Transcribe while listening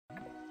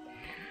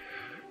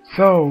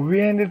So we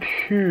ended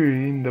here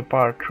in the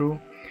part 2.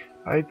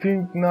 I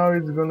think now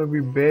it's gonna be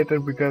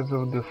better because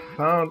of the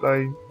sound.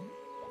 I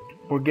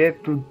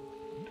forget to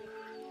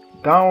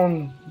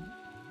down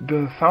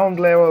the sound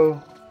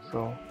level,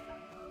 so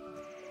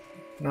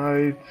now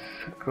it's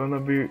gonna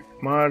be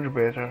much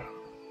better.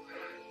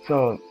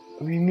 So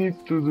we need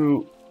to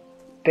do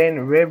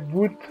 10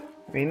 webwood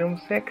venom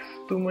sacks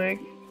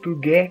to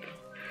get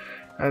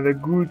and a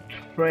good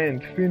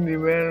friend Finley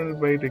Warren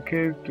by the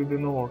cave to the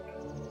north.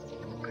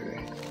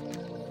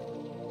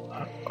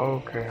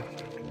 Okay,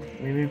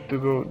 we need to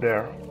go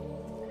there.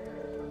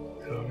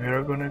 So we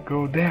are gonna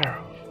go there.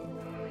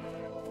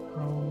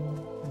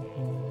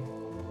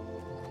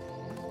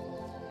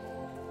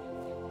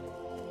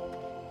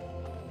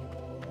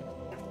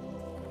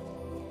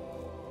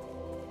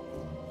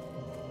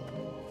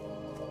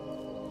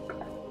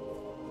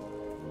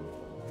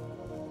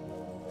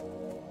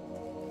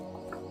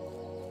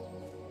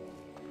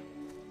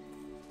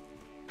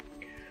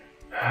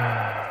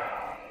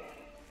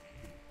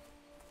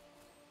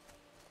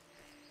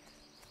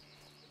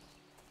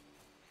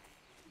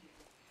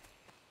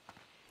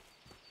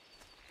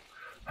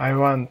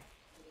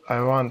 I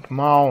want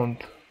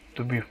mount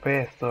to be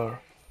faster.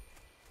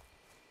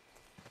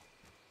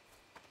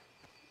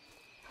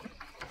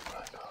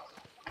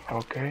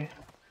 Okay.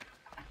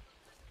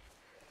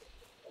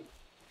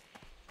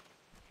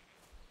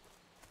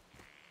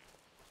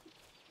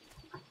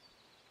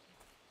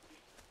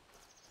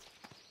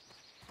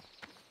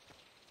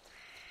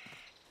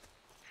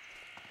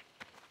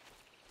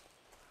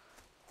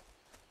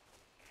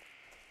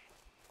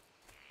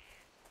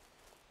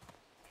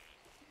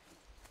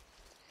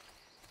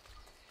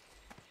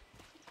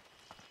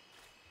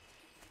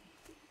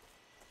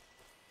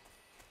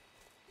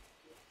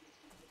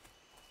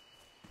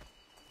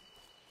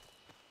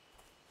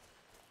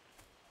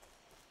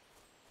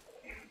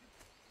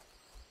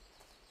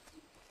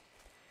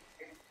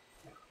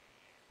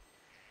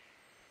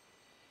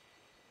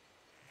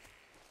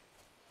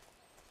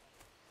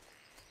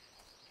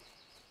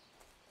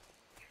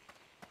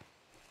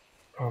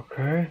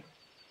 Okay.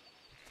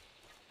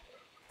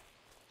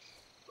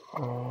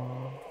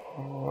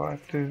 What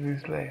is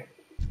this like?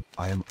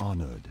 I am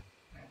honored.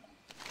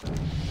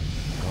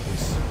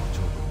 Goddess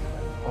Joy.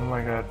 Oh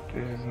my god,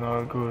 this is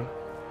not good.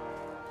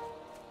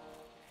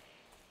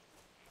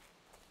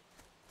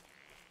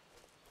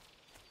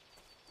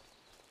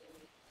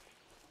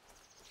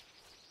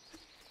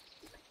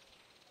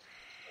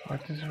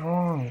 What is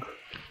wrong?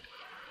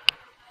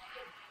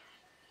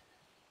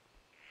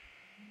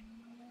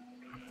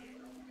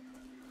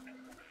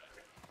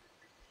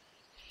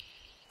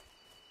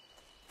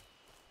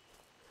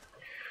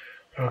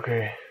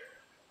 Okay,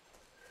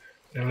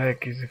 the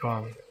leg is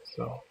gone,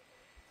 so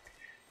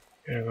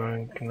we're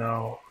going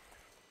now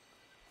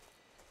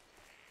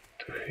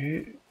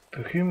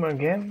to him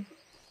again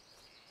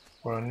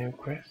for a new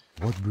quest.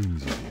 What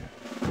brings you here?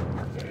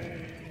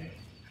 Okay.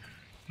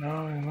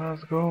 Now we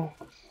must go.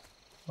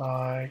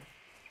 Like,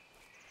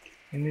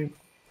 we need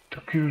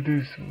to kill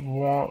these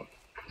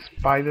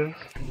spiders.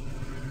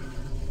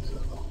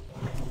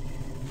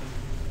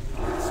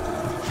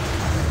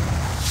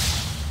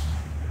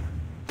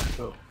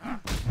 So,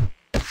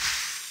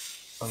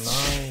 oh,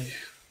 nice.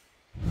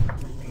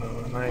 No,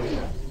 nice.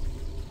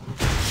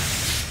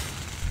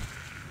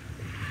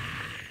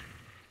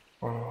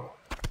 Oh,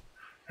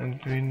 and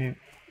we need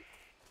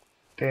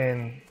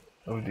 10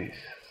 of these.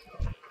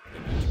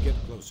 To get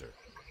closer.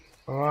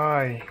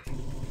 Why?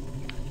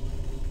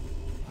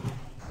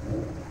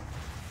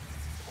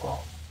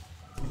 Oh.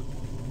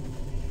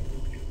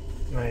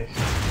 Nice.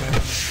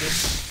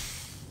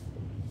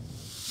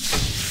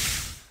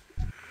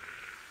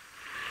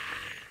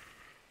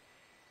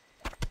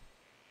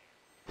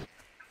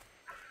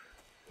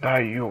 Die,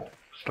 you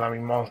slimy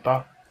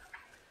monster.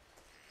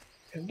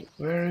 And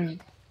where is...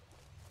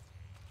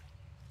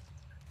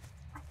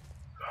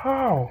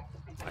 How?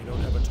 I don't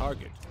have a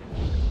target.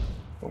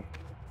 Oh.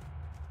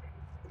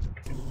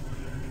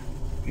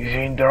 He's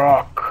in the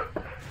rock.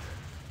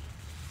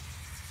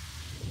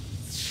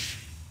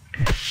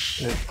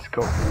 Let's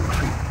go.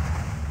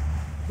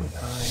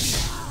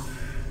 Nice.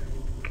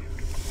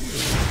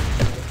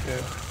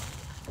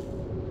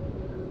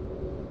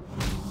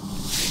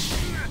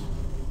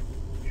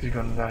 He's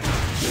gonna die.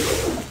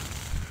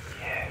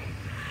 Yes.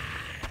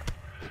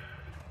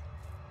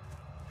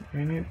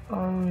 We need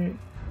only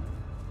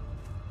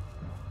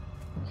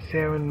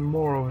 7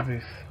 more of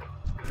this,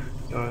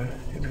 so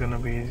it's gonna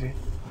be easy.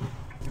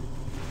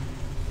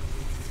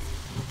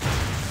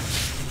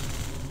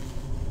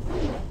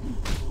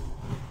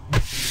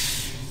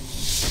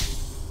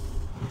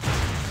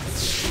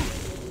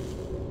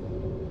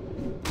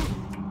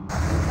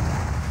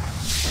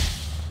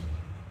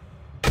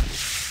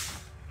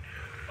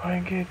 I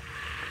get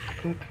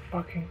good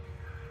fucking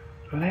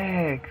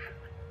legs.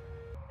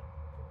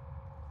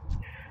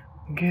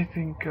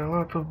 Getting a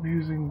lot of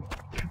using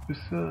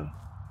 2%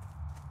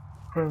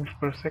 frames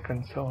per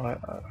second, so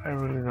I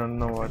really don't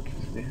know what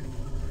is this.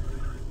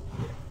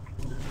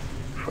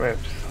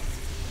 Fraps.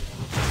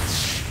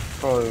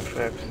 Probably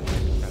flaps.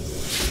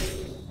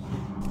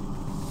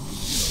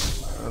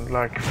 I don't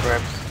like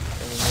flaps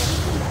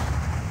anymore.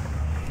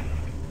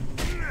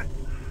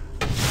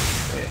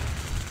 Okay.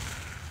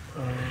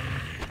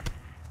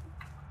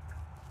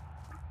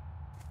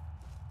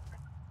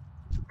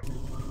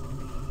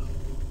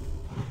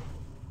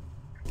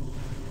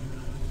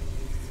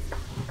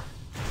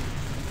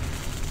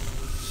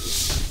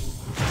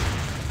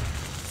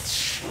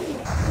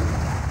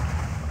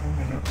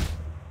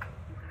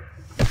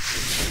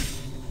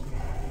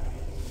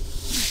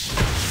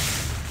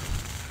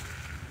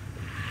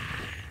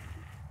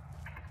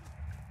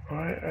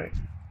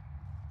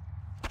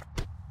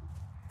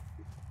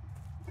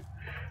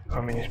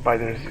 How many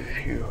spiders is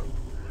here?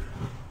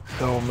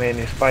 So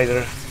many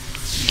spiders.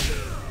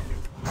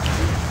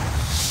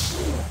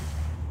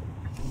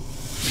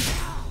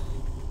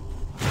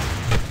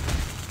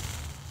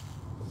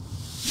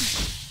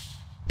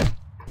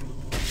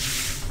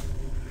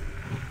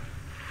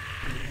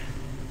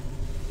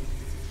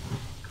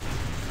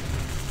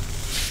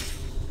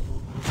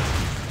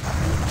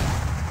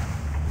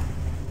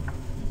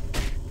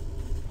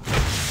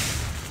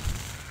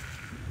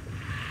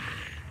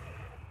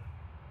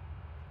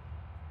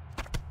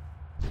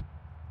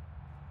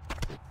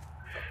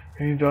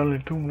 We need only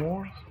 2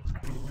 more,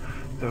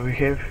 so we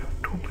have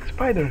 2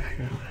 spiders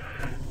here.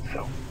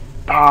 So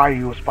die,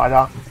 you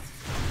spider!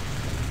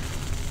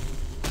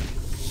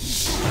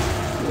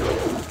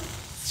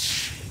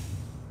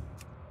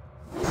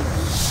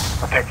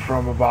 Attack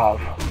from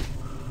above.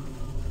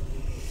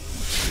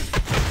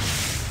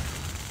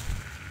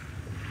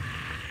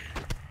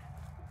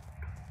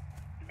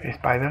 Hey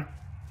spider!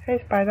 Hey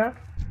spider!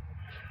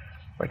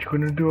 What you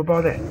gonna do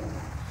about it?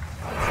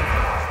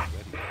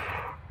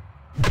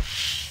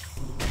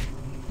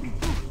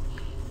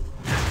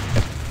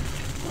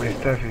 My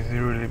stuff is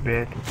really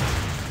bad.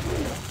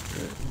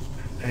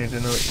 I need to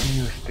know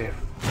new stuff.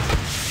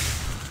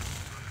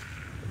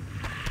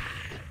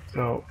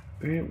 So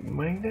we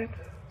make that.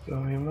 So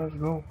we must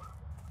go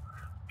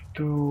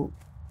to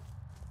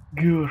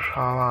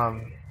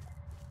Gil-Shalan.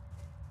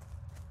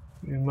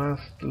 We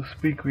must to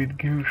speak with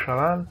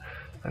Gil-Shalan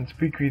and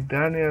speak with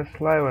Daniel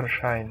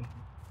Slivershine.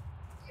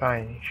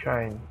 Shine.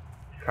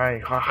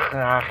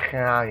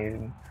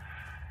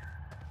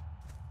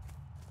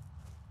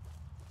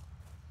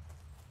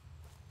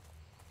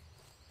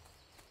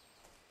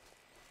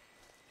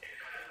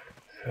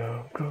 So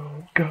go.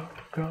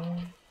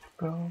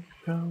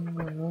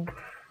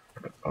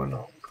 Oh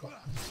no, go.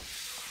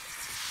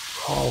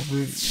 Oh,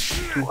 with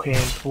 2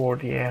 hands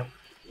sword, yeah.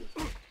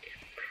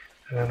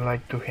 I don't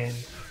like 2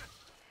 hands.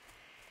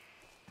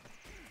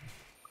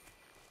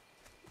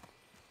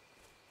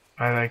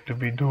 I like to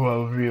be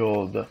dual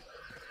wield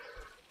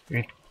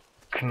with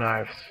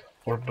knives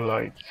or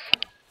blades.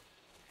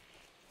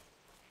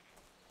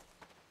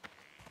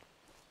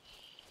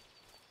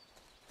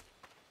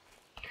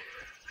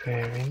 So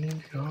yeah, we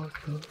need to go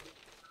to...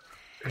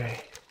 Okay.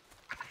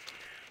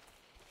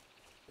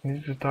 We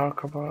need to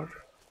talk about...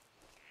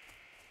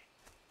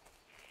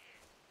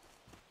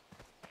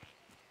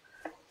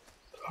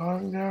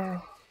 Talk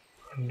there,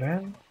 and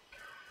then...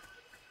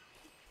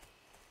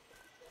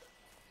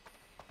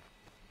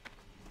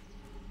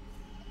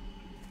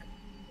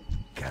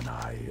 Can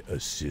I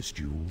assist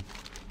you?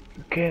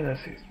 You can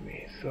assist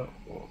me, so...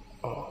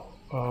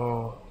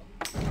 Oh...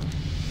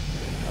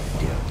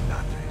 Dear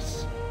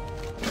Madness.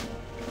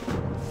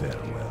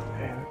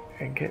 Farewell.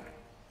 I get...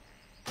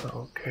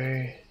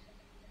 Okay...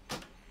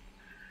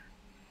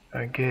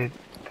 I get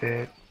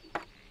that...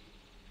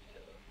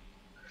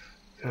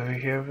 So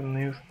we have a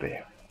new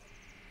step.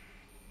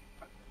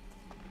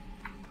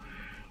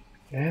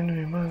 Then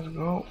we must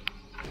go...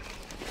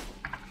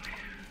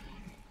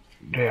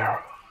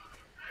 There.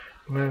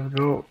 We must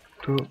go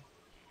to...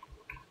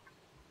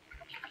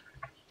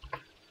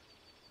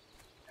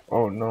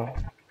 Oh no,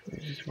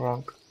 this is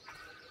wrong.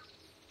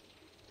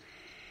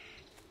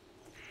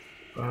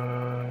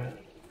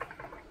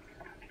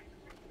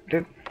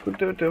 Put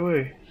that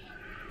away.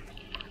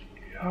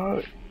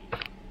 How?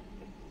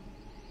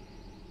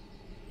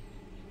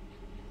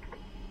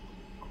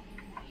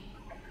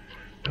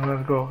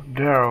 Let's go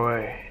their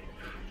way,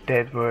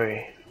 that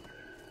way,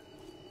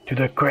 to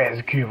the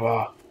quest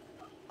giver,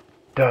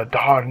 the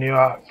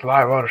Darnia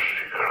Sliver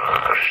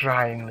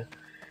Shrine.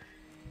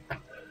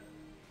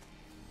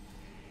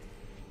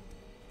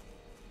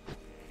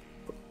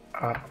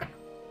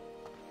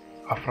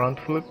 A front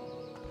flip?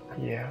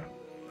 Yeah.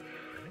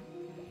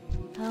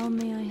 How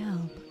may I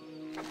help?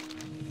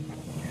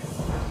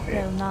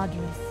 Well,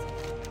 Nadris.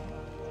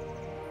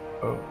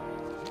 Oh.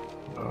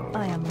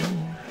 I am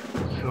here.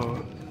 So,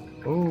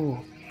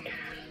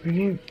 we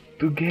need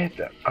to get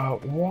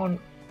 1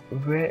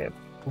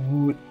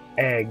 webwood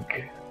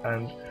egg,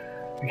 and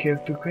we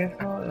have 2 quests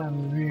now,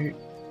 and we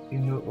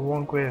in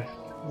 1 quest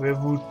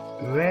webwood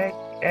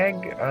egg,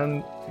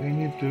 and we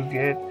need to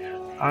get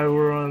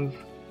Iron's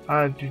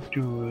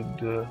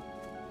antidote.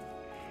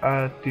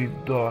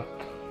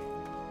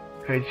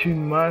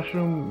 Hygiene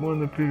mushroom,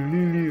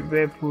 monopilili,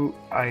 webwood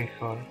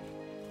icon.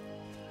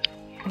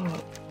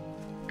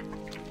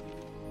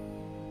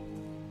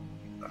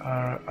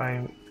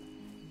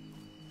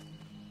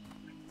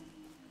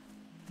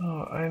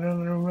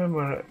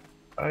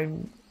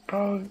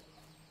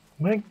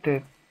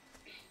 that?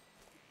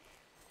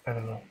 I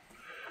don't know.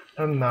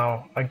 And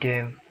now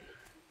again,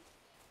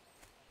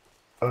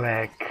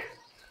 lag.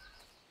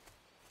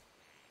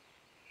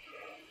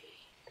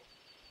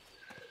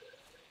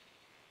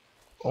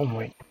 Oh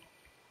my!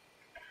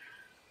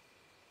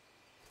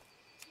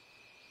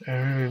 I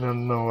really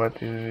don't know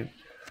what is with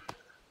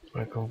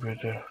my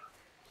computer.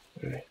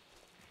 Really.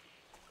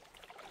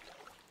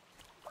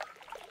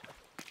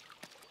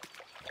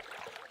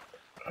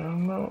 I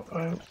don't know.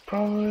 I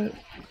probably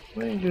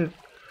made it.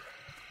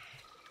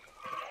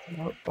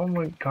 Oh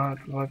my god!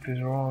 What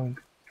is wrong?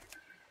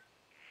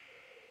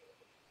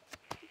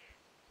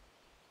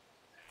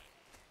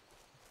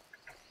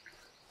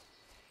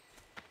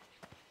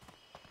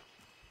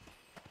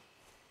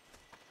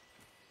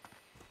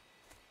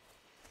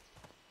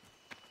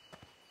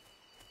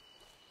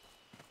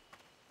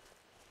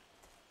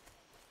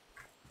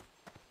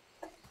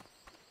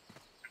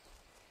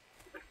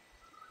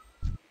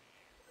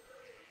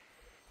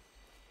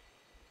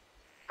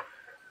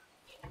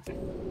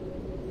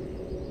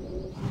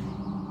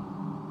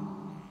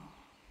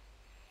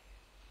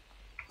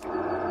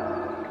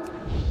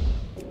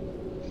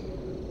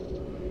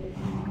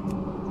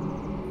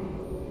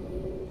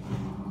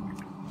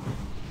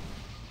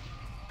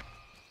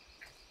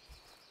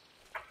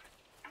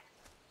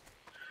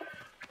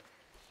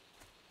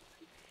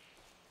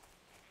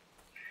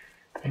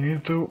 I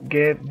need to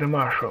get the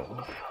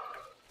mushrooms.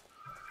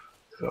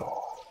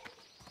 So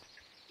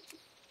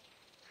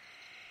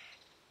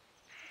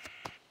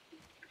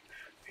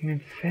I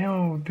need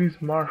some of these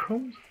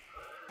mushrooms,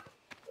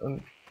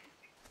 and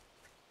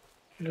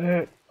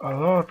there are a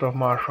lot of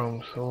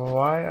mushrooms. So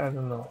why, I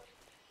don't know.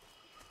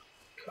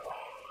 So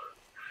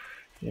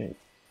yeah.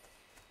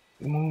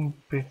 Moon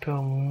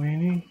Petal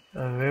Mini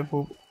and Web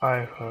of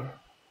Iher.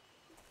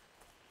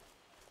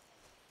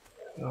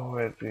 So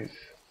where is?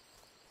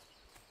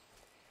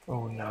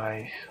 Oh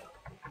nice.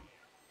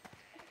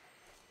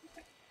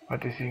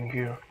 What is in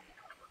here?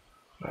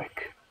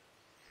 Like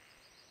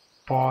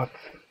pots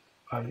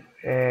and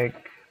egg.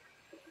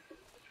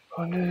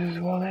 Oh, this is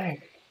one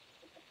egg.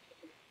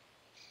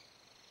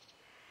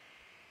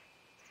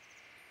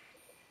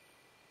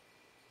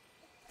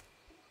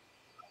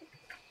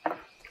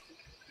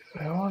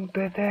 I want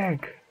that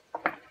egg.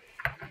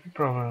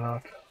 Probably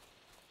not.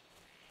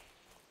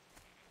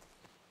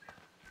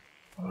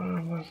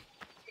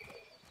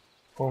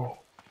 Oh,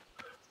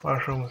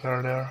 mushrooms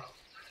are there.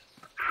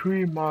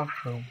 3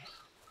 mushrooms.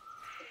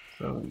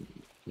 So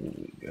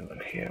we're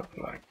gonna have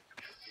like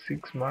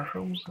 6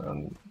 mushrooms,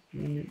 and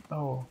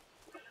oh,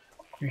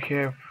 we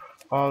have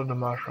all the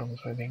mushrooms,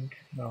 I think.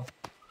 No.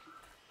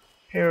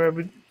 Hey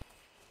rabbit,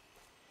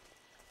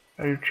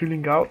 are you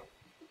chilling out?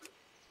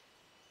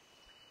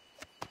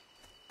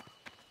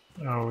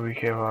 Oh, we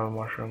have all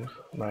mushrooms.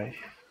 Nice.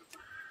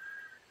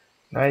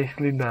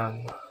 Nicely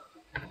done.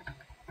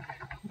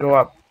 Go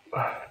up.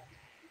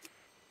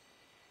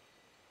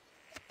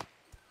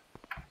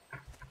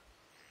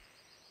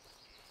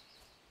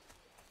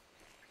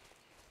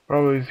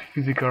 Probably is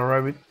physical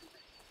rabbit.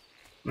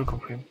 Look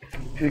at him.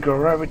 Physical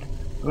rabbit.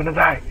 You're gonna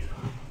die.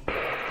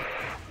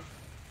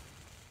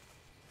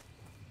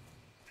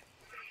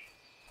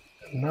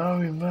 Now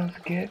we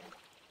must get.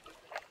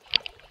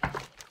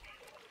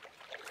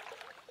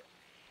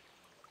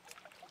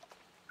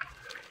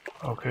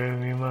 Okay,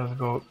 we must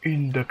go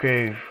in the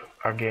cave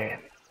again.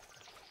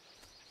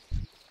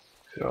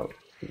 So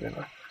we're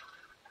gonna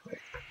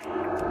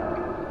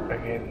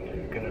again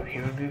we're gonna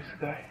kill this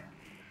guy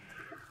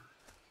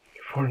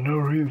for no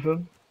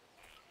reason.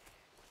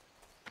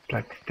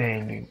 Like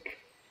standing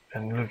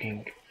and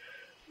looking.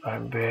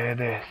 I'm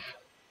badass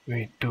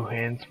with 2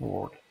 hands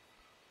sword.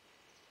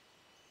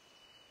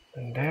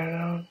 And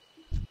there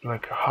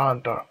like a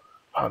hunter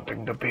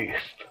hunting the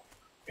beast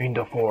in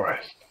the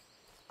forest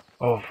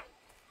of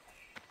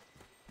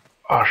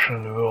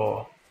Ashen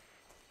Wall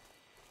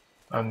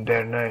and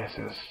their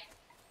noses.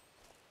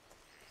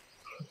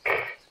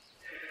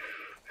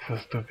 So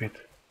stupid.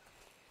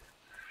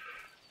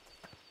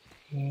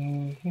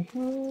 And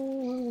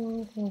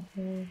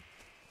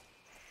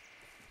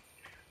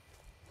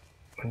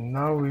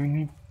now we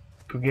need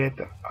to get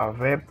a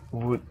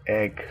webwood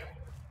egg.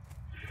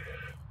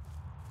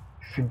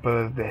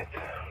 Simple as that.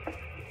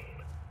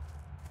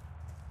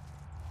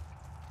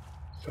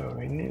 So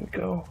we need to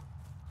go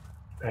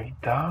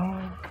like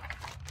down,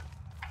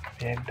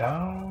 and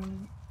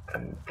down,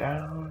 and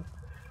down.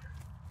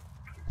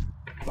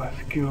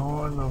 Let's kill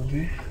one of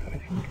these, I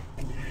think.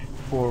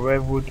 For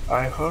webwood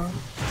iron.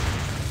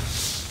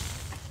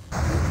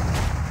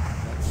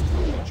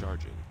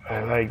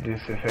 I like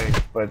this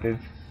effect, but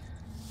it's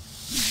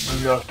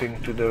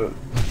nothing to the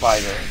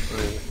spider,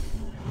 really.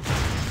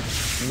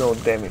 No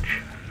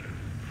damage.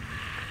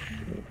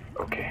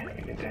 Okay,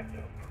 we need that.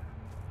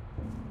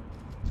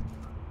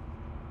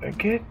 I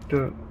get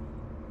the...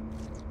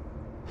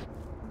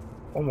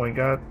 Oh my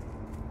god.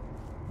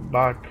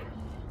 Bug.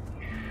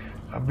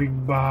 A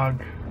big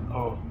bug.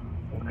 Oh,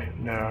 okay,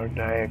 there are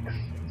the eggs,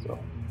 so...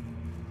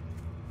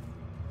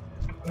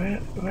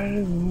 Where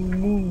is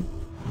Moon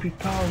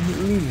Petal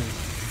living?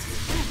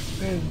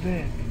 Where's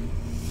that?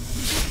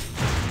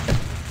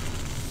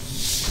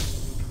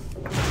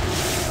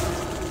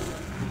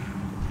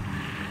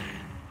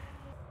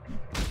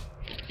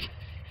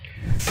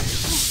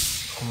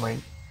 Oh my.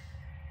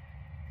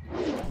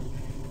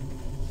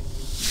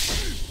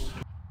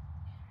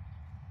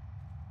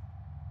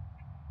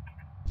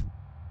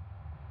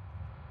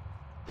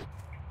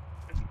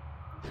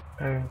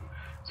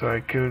 So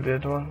I killed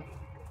that one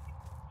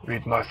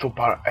with my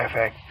super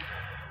effect.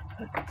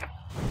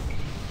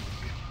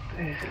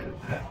 This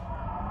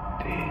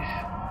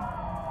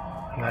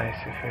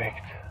nice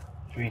effect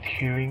with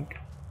healing.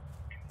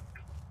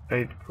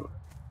 8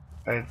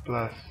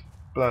 plus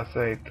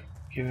 8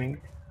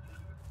 healing.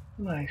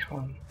 Nice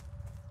one.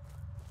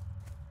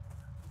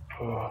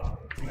 Oh,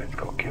 let's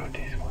go kill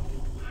this one.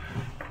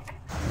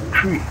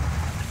 3.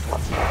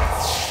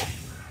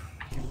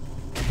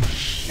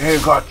 Hey,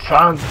 God,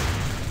 son.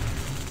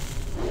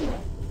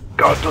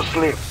 Go to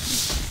sleep.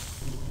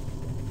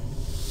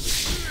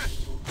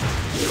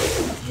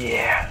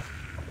 Yeah.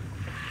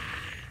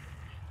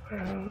 I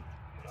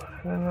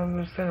don't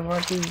understand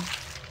what is.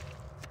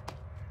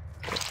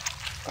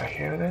 I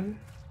hear them,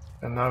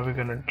 and now we're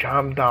gonna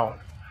jump down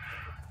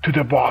to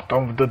the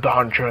bottom of the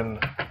dungeon.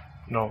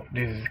 No,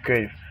 this is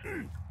cave.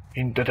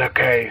 Into the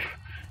cave,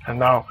 and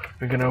now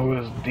we're gonna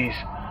use this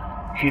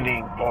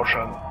healing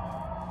potion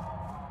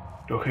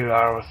to heal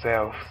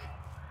ourselves.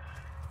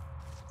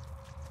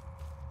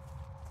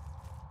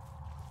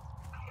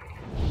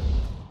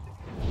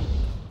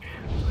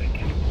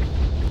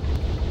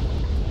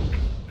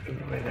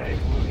 When I'm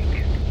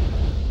moving,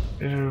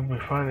 it will be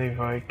fun if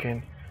I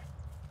can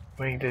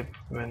make that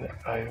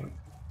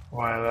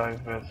while I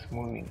was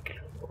moving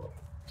or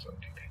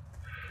something.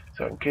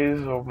 So in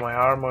case of my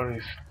armor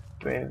is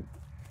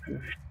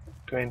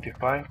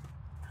 25,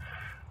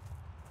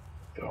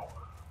 so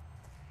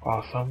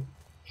awesome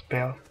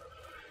spell,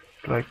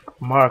 like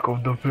Mark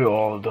of the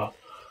Behold.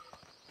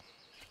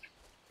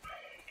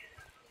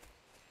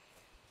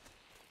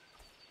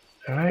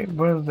 Alright,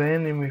 burns the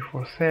enemy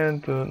for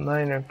 7 to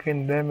 9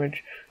 arcane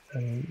damage,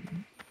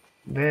 and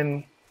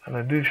then an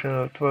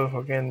additional 12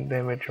 arcane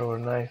damage over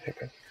 9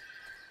 seconds.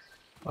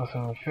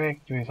 Awesome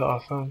effect with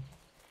awesome.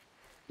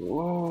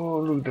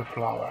 Oh, look the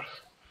flowers.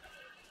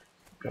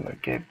 Gonna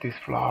get these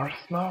flowers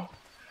now,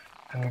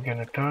 and we're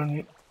gonna turn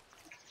it.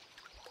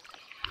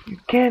 You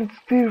can't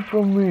steal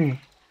from me.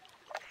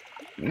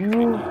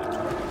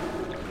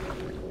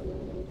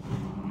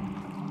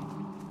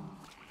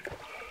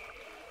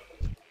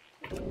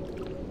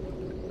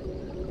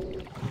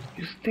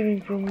 You're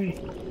stealing from me.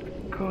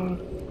 Go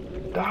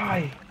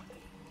die.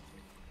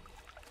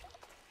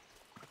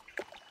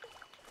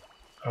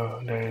 Oh,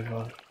 there is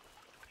one.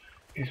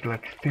 He's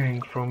like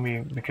stealing from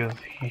me because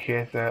he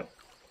has a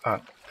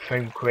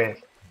same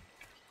quest.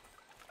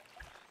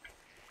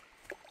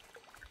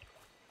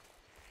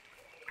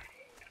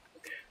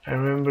 I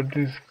remember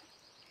this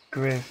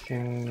quest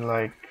in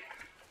like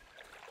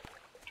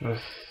it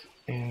was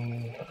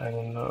in I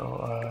don't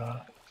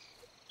know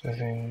it was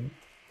in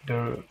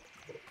the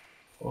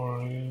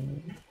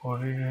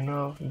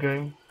original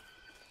game.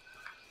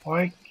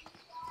 Why?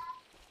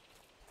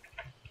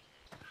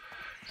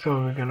 So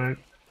we're gonna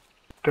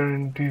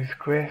turn this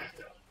quest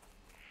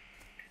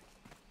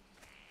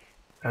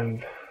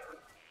and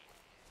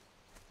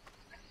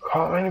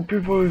how many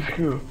people is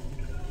here?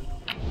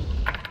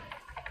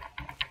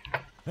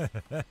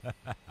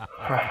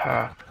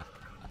 Haha.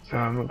 So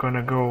I'm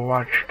gonna go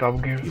watch Top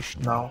Gear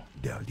now.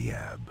 Del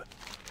Diab.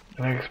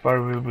 The next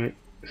part will be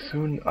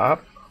soon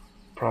up,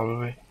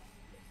 probably.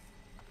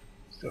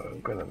 So I'm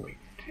gonna make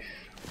this.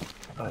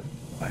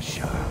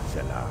 Asha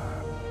Salam.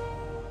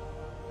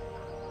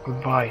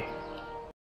 Goodbye.